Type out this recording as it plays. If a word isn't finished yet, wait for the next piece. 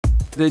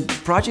The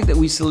project that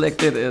we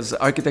selected as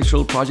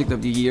Architectural Project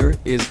of the Year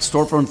is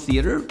Storefront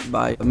Theater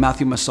by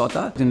Matthew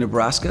Mazzotta in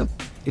Nebraska.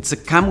 It's a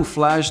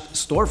camouflaged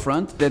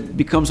storefront that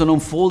becomes an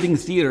unfolding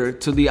theater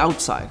to the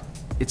outside.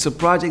 It's a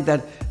project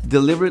that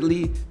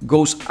deliberately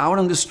goes out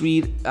on the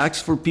street,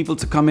 asks for people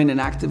to come in and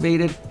activate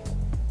it.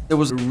 There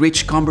was a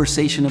rich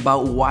conversation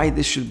about why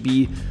this should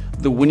be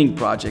the winning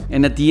project.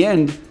 And at the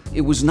end,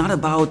 it was not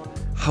about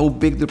how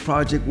big the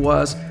project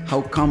was,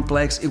 how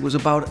complex, it was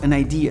about an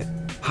idea.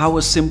 How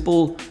a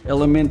simple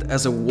element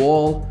as a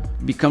wall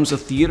becomes a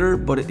theater,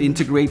 but it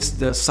integrates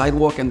the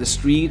sidewalk and the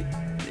street.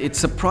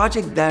 It's a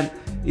project that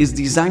is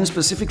designed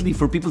specifically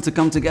for people to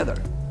come together.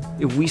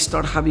 If we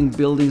start having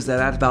buildings that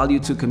add value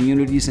to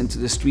communities and to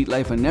the street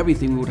life and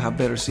everything, we would have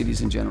better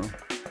cities in general.